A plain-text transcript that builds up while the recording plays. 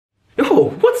Yo,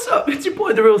 what's up? It's your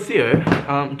boy, The Real Theo.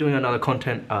 I'm doing another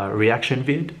content reaction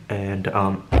vid, and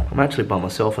I'm actually by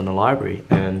myself in the library.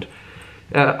 And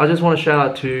I just want to shout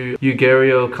out to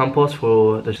Eugerio Campos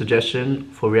for the suggestion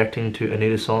for reacting to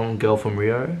Anitta's song, Girl from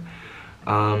Rio.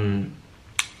 Oh,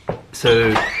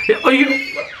 you...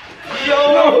 Yo,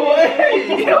 no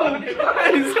way! Yo,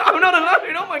 guys, I'm not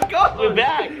alone, oh my god! We're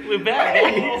back!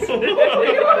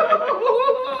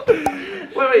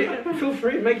 Wait, feel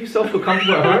free, make yourself feel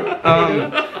comfortable at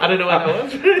home. I don't know what that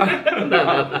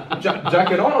was.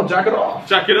 Jack it on or jack it off?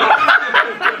 Jack it off!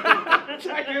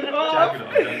 Jack it off!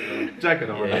 Jack it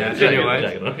on. Yeah, anyway.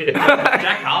 Jack it off. Yeah.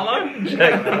 Jack Harlow?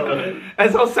 Jack Harlow.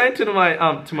 As I was saying to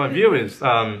my viewers,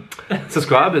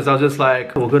 subscribers, I was just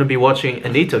like, we're gonna be watching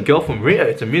Anitta, Girl from Rio.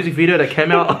 It's a music video that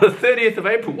came out on the 30th of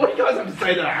April. What do you guys have to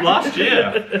say to that? Last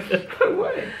year. No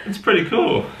way. It's pretty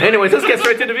cool. Anyways, let's get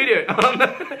straight to the video.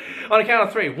 On a count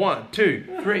of 3. 1, 2,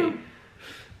 3.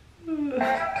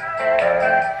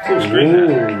 Cool screen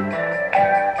there.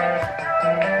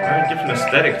 Very different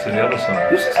aesthetic to the other song.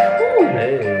 This is cool.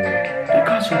 Hey. That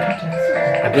guy's from Captain. I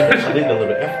did a little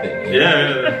bit of everything. Yeah.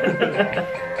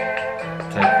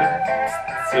 Take the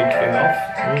silk thing off.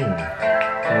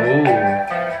 Oh.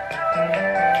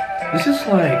 This is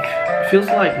like, feels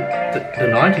like the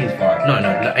 90s vibe. No,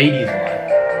 the 80s vibe.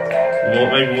 Well,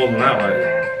 maybe more than that, like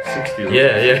 60s.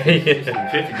 Yeah. 50s to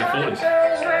 40s.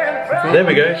 There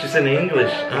we go, she's in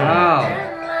English. Wow.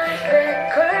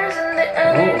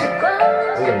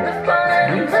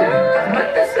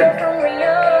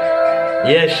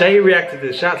 Yeah, Shay reacted to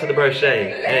this. Shout out to the bro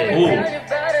Shay. Hey.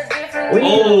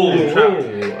 Ooh,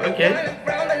 okay.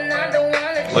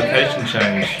 Location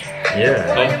change. Yeah.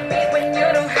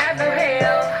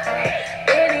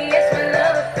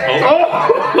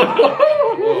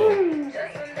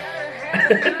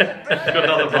 Got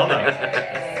another brother.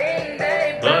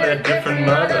 But a different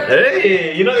mother.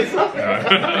 Hey, you know this song?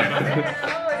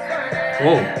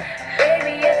 Whoa.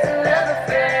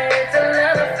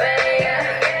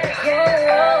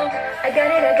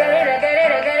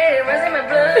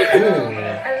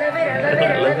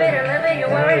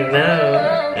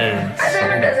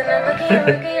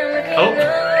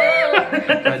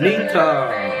 Anitta.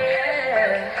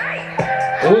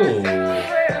 Ooh.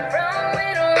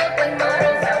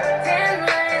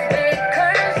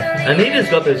 Anitta's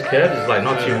got those curves, it's like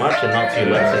not too much and not too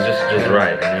less, it's just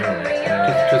right, you know?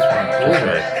 Just right. Just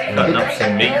right. Cutting up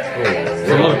some meat. There's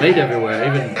a lot of meat everywhere,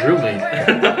 even real meat.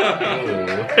 Wow.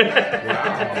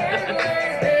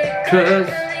 Cause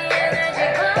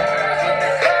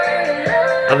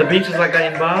are the beaches like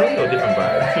that in Bali or different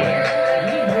vibes?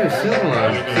 yeah,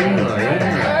 similar, yeah.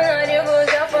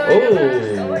 Oh,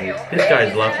 this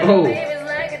guy's lucky. Oh.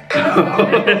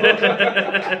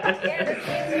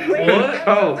 What?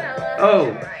 Oh.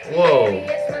 Whoa.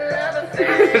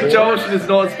 Josh is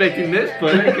not expecting this,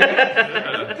 but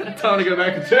okay. Time to go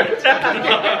back to church.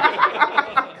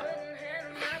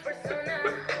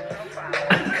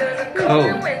 Oh.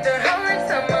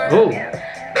 Whoa.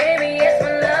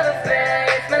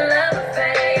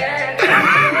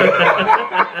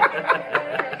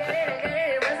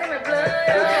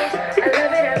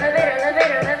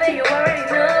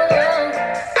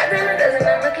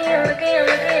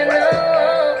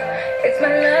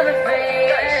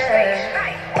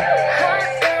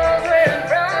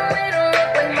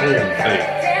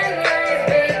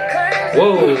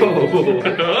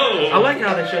 I like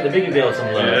how they show the bigger girls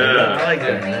some love. Yeah. I like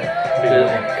that.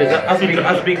 Because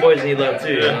us big boys need love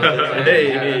too.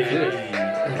 Hey.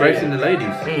 Embracing the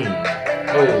ladies.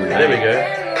 Oh, there we go.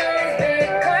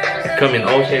 Come in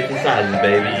all shapes and sizes,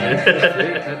 baby.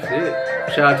 That's it.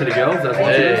 Shout out to the girls that's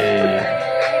watching this.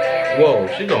 Hey. Whoa,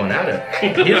 she's going at it.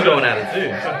 He's going at it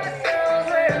too.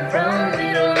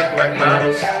 Like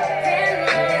models.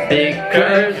 Big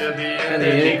curves And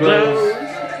it glows.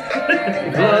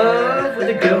 Love with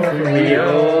the girl from Rio.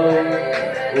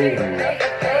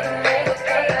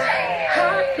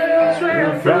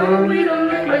 From we don't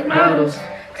look like models.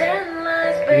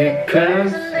 Big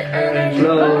curves and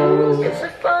glows.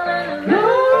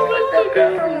 Love with the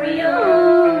girl from Rio.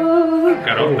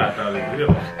 Got off that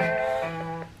though.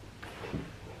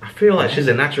 I feel like she's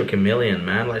a natural chameleon,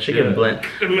 man. Like she can blend.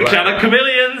 Shout out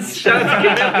chameleons! Shout out to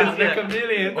chameleons, yeah.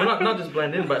 Chameleon. Well, not just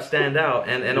blend in, but stand out,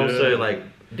 and also like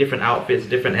different outfits,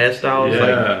 different hairstyles,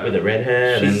 like with the red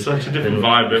hair. She's such a different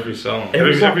vibe every song.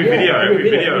 Every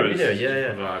video is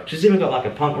yeah. Vibe. She's even got like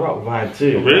a punk rock vibe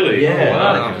too. Really? Yeah, Oh,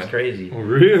 wow. like, it's crazy.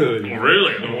 Really?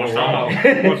 Really? Watch that one.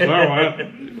 Watch that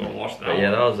one. Watch that But one.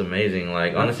 yeah, that was amazing.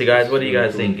 Like honestly, guys, what do you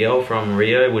guys think? Girl from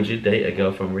Rio? Would you date a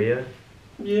girl from Rio?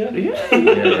 Yeah. Yeah,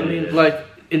 I mean, like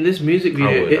in this music video,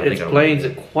 I would, I it think I explains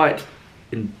it quite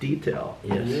in detail.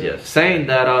 Yes, yes. Saying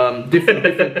that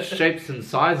different shapes and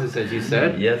sizes, as you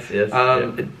said. Yes, yes.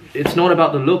 It's not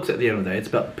about the looks at the end of the day. It's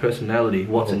about the personality.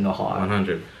 What's in the heart.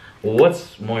 100.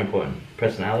 What's more important,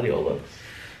 personality or looks?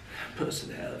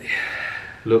 Personality.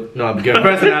 Look, no, I'm going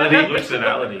personality.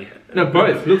 Looksanality. No,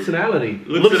 both. Looksanality.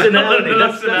 Looksanality.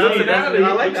 That's Looksanality.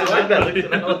 I like that. I like that.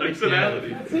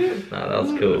 Looksanality. Looksanality. No, that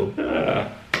was cool.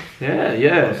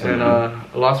 Yeah. Awesome.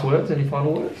 And last words? Any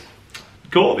final words?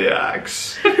 Call the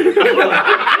axe.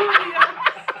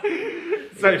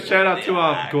 So shout out to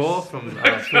Gore from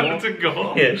Shout out to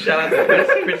Gore. Yeah, shout out to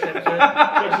Christian. Shout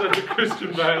out to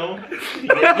Christian Bale.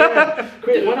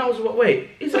 When I was wait,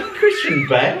 is that Christian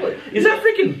Bale? Is that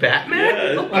freaking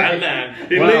Batman? Yeah, Batman.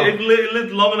 He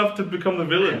lived long enough to become the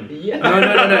villain. Yeah.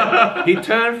 No. He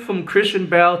turned from Christian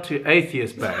Bale to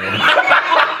atheist Bale.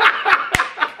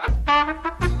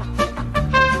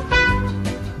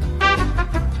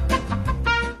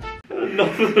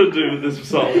 Nothing to do with this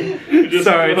song.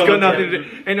 Sorry, it's got nothing to do.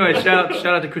 Anyway, shout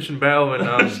out to Christian Bale and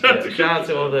Shout out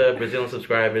to all the Brazilian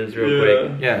subscribers real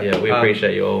quick. Yeah, we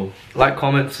appreciate you all. Like,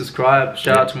 comment, subscribe.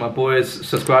 Shout out to my boys.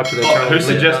 Subscribe to their channel. Who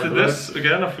suggested this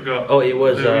again? I forgot. Oh, it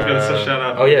was. Who was gonna say shout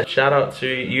out? Oh yeah, shout out to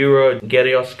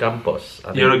Eurogerios Campos.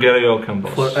 Eurogerio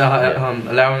Campos. For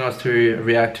allowing us to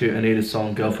react to Anitta's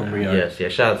song "Girl from Rio." Yes, yeah.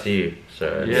 Shout out to you. So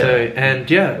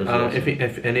awesome.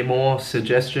 If any more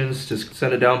suggestions, just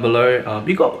send it down below.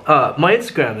 You got my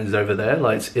Instagram is over there.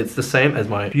 Like it's the same as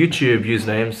my YouTube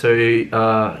username, so you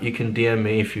can DM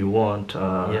me if you want.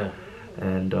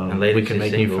 And we can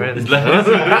make new friends.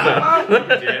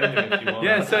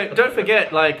 Yeah, so don't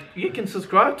forget, like, you can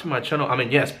subscribe to my channel. I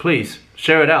mean, yes, please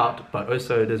share it out, but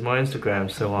also there's my Instagram,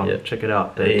 so check it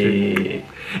out there too.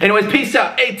 Anyways, peace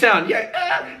out, A-Town. Yeah.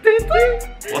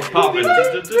 What's poppin'?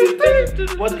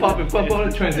 What's poppin'?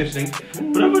 Transitioning.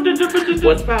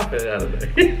 What's poppin'? I don't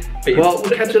know. Well,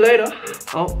 we'll catch you later.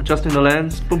 Oh, adjusting the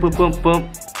lens. Boom, boom, boom, boom.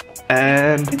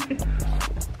 And